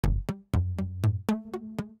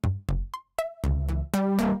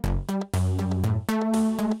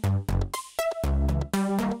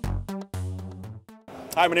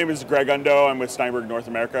Hi, my name is Greg Undo. I'm with Steinberg North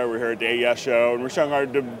America. We're here at the AES show, and we're showing our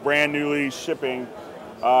brand newly shipping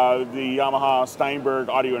the Yamaha Steinberg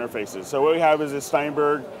audio interfaces. So what we have is a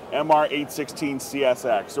Steinberg MR816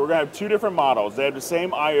 CSX. So we're going to have two different models. They have the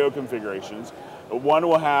same I/O configurations. One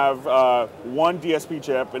will have one DSP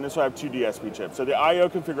chip, and this will have two DSP chips. So the I/O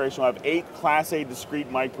configuration will have 8 Class A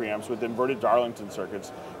discrete mic preamps with inverted Darlington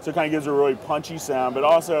circuits. So it kind of gives a really punchy sound, but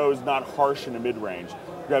also is not harsh in the mid-range.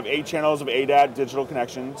 We have 8 channels of ADAT digital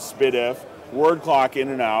connection, SPDIF, word clock in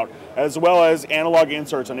and out, as well as analog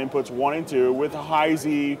inserts on inputs 1 and 2 with a high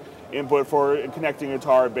Z input for connecting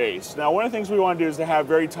guitar bass. Now, one of the things we want to do is to have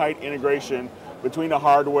very tight integration between the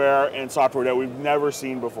hardware and software that we've never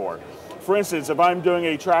seen before. For instance, if I'm doing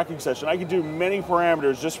a tracking session, I can do many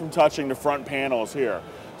parameters just from touching the front panels here.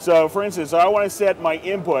 So for instance, I want to set my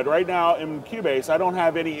input. Right now in Cubase, I don't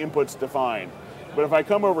have any inputs defined. But if I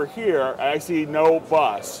come over here, I see no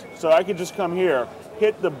bus. So I can just come here,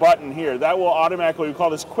 hit the button here. That will automatically, we call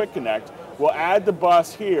this Quick Connect, we'll add the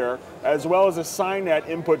bus here, as well as assign that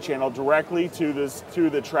input channel directly to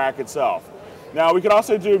the track itself. Now we could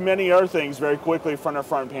also do many other things very quickly from the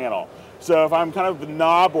front panel. So if I'm kind of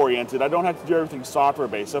knob oriented, I don't have to do everything software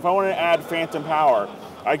based. So if I want to add phantom power,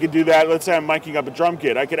 I could do that. Let's say I'm miking up a drum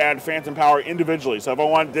kit. I could add phantom power individually. So if I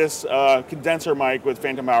want this condenser mic with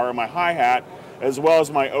phantom power and my hi-hat, as well as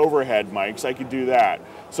my overhead mics, I could do that.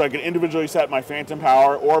 So I can individually set my phantom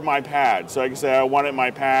power or my pad. So I can say I wanted my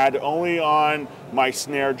pad only on my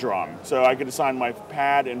snare drum. So I could assign my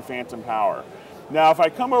pad and phantom power. Now if I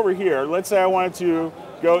come over here, let's say I wanted to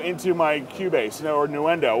go into my Cubase or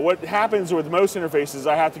Nuendo. What happens with most interfaces,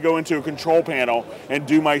 I have to go into a control panel and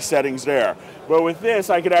do my settings there. But with this,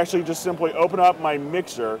 I could actually just simply open up my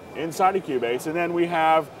mixer inside of Cubase, and then we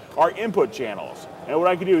have our input channels. And what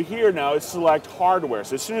I can do here now is select hardware.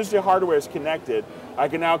 So as soon as the hardware is connected, I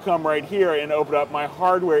can now come right here and open up my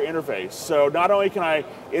hardware interface. So not only can I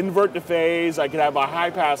invert the phase, I can have a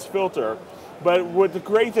high pass filter, but what the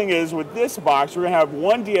great thing is with this box, we're going to have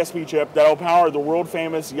one DSP chip that will power the world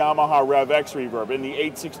famous Yamaha REV-X reverb in the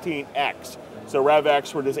 816X. So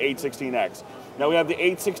REV-X for this 816X. Now we have the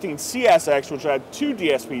 816 CSX, which had 2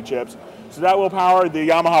 DSP chips. So that will power the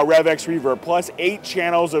Yamaha REV-X reverb plus 8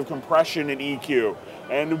 channels of compression and EQ.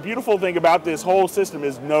 And the beautiful thing about this whole system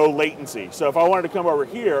is no latency. So if I wanted to come over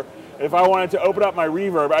here, if I wanted to open up my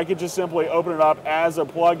reverb, I could just simply open it up as a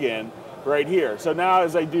plug-in right here. So now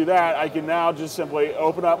as I do that, I can now just simply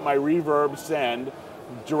open up my reverb send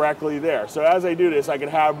directly there. So as I do this, I can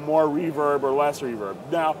have more reverb or less reverb.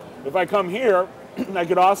 Now, if I come here, I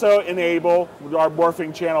could also enable our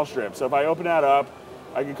morphing channel strip. So if I open that up,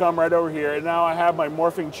 I can come right over here, and now I have my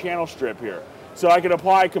morphing channel strip here. So I can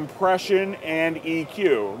apply compression and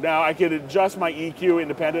EQ. Now I can adjust my EQ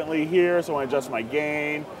independently here, so I adjust my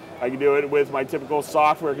gain. I can do it with my typical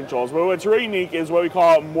software controls. But what's really unique is what we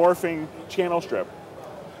call a morphing channel strip.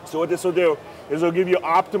 So what this will do is it'll give you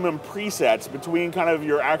optimum presets between kind of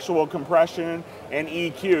your actual compression and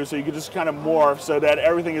EQ, so you can just kind of morph so that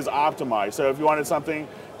everything is optimized. So if you wanted something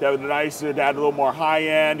to have to add a little more high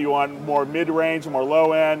end, you want more mid-range, more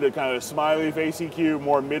low end, a kind of smiley face EQ,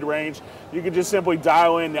 more mid-range, you can just simply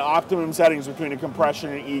dial in the optimum settings between the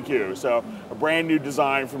compression and EQ. So a brand new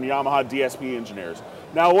design from the Yamaha DSP engineers.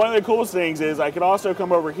 Now one of the coolest things is I can also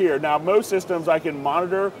come over here. Now most systems I can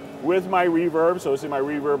monitor with my reverb, so see my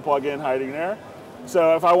reverb plug-in hiding there.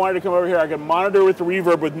 So if I wanted to come over here, I can monitor with the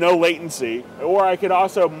reverb with no latency, or I could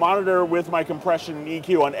also monitor with my compression and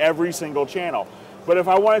EQ on every single channel. But if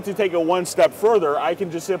I wanted to take it one step further, I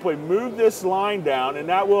can just simply move this line down, and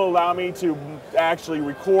that will allow me to actually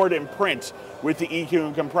record and print with the EQ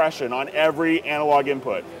and compression on every analog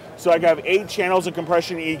input. So I can have 8 channels of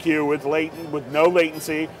compression EQ with no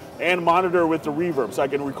latency, and monitor with the reverb. So I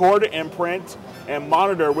can record and print and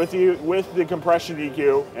monitor with the compression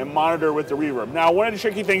EQ and monitor with the reverb. Now one of the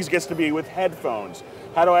tricky things gets to be with headphones.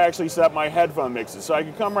 How do I actually set up my headphone mixes? So I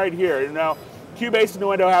can come right here. Now Cubase and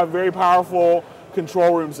Nuendo have very powerful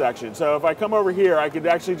control room section. So if I come over here, I could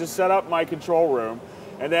actually just set up my control room,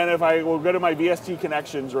 and then if I will go to my VST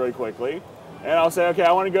connections really quickly, and I'll say, okay,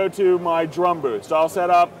 I want to go to my drum booth. So I'll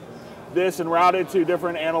set up this and route it to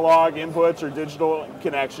different analog inputs or digital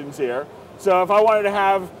connections here. So if I wanted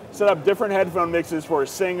to set up different headphone mixes for a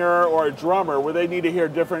singer or a drummer where they need to hear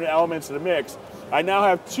different elements of the mix, I now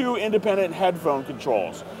have 2 independent headphone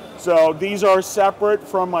controls. So these are separate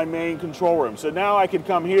from my main control room. So now I can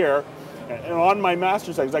come here, and on my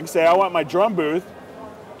master settings, I can say I want my drum booth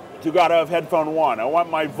to go out of headphone 1. I want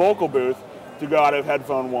my vocal booth to go out of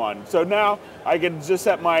headphone 1. So now I can just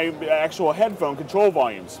set my actual headphone control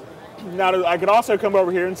volumes. Now I could also come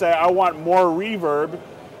over here and say I want more reverb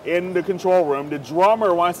in the control room. The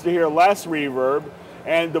drummer wants to hear less reverb,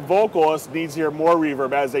 and the vocalist needs to hear more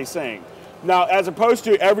reverb as they sing. Now, as opposed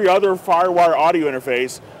to every other firewire audio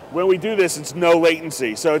interface, when we do this, it's no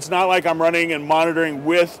latency. So it's not like I'm running and monitoring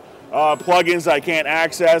with plugins I can't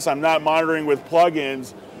access. I'm not monitoring with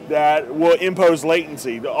plugins that will impose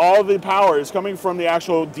latency. All the power is coming from the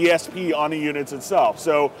actual DSP on the units itself.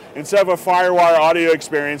 So instead of a firewire audio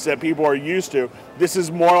experience that people are used to, this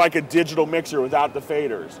is more like a digital mixer without the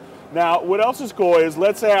faders. Now, what else is cool is,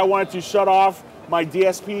 let's say I wanted to shut off my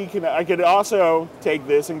DSP. I could also take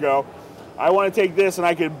this and go, I want to take this and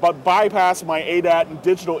I could bypass my ADAT and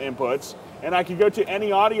digital inputs, and I could go to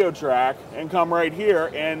any audio track and come right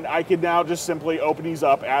here, and I could now just simply open these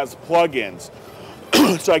up as plugins.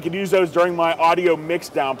 So I could use those during my audio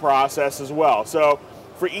mix-down process as well. So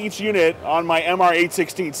for each unit on my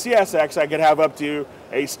MR816 CSX, I could have up to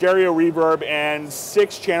a stereo reverb and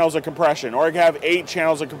 6 channels of compression, or I could have 8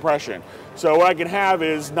 channels of compression. So what I can have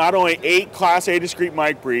is not only 8 Class A discrete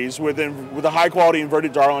mic pre's with a high-quality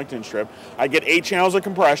inverted Darlington strip. I get 8 channels of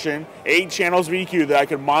compression, 8 channels of EQ that I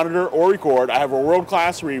can monitor or record. I have a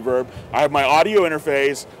world-class reverb. I have my audio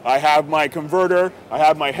interface. I have my converter. I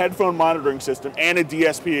have my headphone monitoring system and a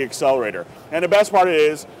DSP accelerator. And the best part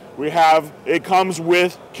is, it comes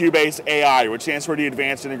with Cubase AI, which stands for the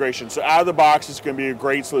Advanced Integration. So out of the box, it's going to be a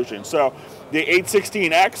great solution. So the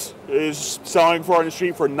 816X is selling for on the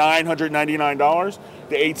street for $999.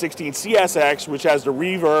 The 816 CSX, which has the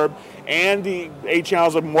reverb and the 8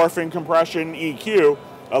 channels of morphing, compression, EQ,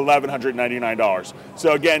 $1,199.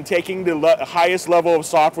 So again, taking the highest level of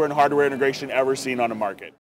software and hardware integration ever seen on the market.